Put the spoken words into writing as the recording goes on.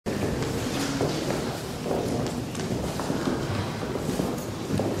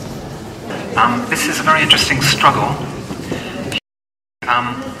This is a very interesting struggle.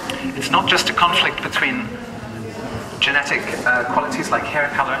 It's not just a conflict between genetic qualities like hair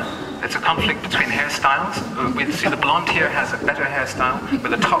color. It's a conflict between hairstyles. We see the blonde here has a better hairstyle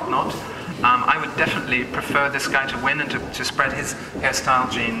with a top knot. I would definitely prefer this guy to win and to spread his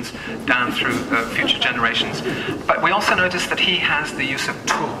hairstyle genes down through future generations. But we also notice that he has the use of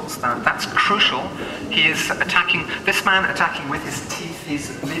tools. Now, that's crucial. He is attacking, this man attacking with his teeth.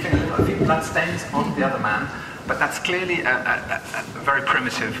 He's leaving a few blood stains on the other man. But that's clearly a very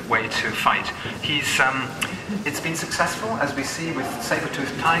primitive way to fight. It's been successful, as we see with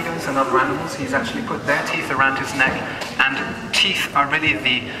saber-toothed tigers and other animals. He's actually put their teeth around his neck, and teeth are really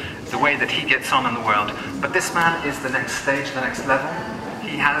the way that he gets on in the world. But this man is the next stage, the next level.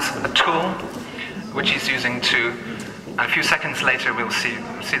 He has a tool which he's using to, and a few seconds later we'll see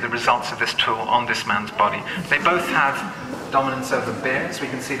the results of this tool on this man's body. They both have dominance over bears. We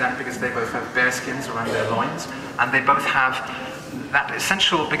can see that because they both have bear skins around their loins, and they both have that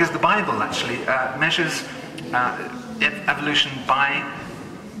essential, because the Bible actually measures evolution by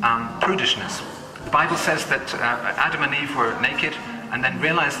prudishness. The Bible says that Adam and Eve were naked and then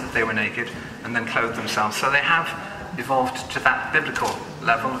realized that they were naked and then clothed themselves. So they have evolved to that biblical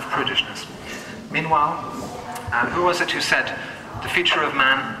level of prudishness. Meanwhile, who was it who said, the future of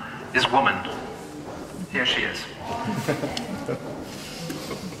man is woman? Here she is.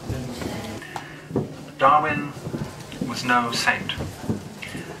 Darwin was no saint.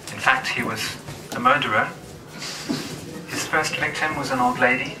 In fact, he was a murderer. His first victim was an old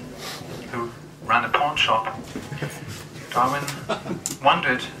lady who ran a pawn shop. Darwin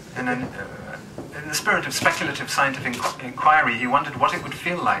wondered, in the spirit of speculative scientific inquiry, he wondered what it would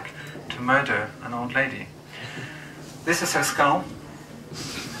feel like to murder an old lady. This is her skull.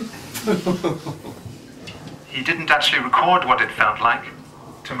 He didn't actually record what it felt like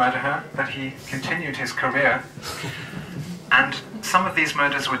to murder her, but he continued his career. And some of these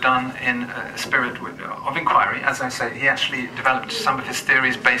murders were done in a spirit of inquiry. As I say, he actually developed some of his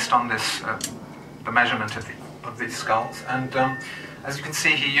theories based on this, the measurement of these skulls. And as you can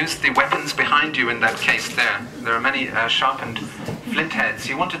see, he used the weapons behind you in that case there. There are many sharpened flint heads.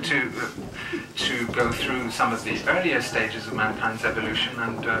 He wanted to go through some of the earlier stages of mankind's evolution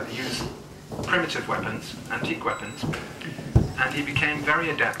and use primitive weapons, antique weapons, and he became very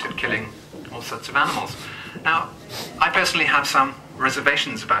adept at killing all sorts of animals. Now, I personally have some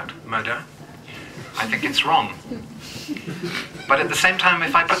reservations about murder. I think it's wrong. But at the same time,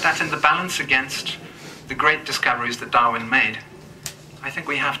 if I put that in the balance against the great discoveries that Darwin made, I think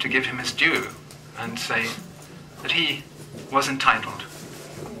we have to give him his due and say that he was entitled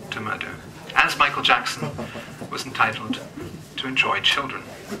to murder, as Michael Jackson was entitled to enjoy children.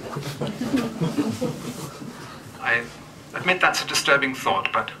 I admit that's a disturbing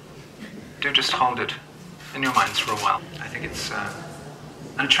thought, but do just hold it in your minds for a while. I think it's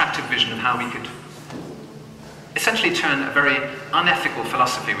an attractive vision of how we could essentially turn a very unethical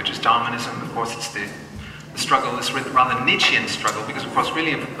philosophy, which is Darwinism. Of course, it's the struggle, this rather Nietzschean struggle, because of course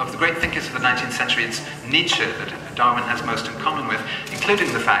really of the great thinkers of the 19th century, it's Nietzsche that Darwin has most in common with,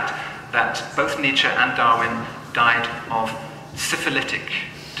 including the fact that both Nietzsche and Darwin died of syphilitic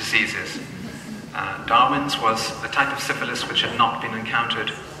diseases. Darwin's was a type of syphilis which had not been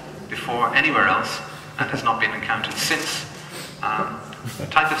encountered before anywhere else and has not been encountered since. A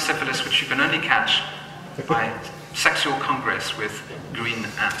type of syphilis which you can only catch by sexual congress with green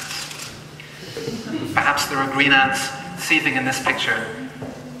ants. Perhaps there are green ants seething in this picture,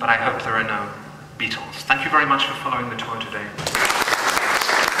 but I hope there are no beetles. Thank you very much for following the tour today.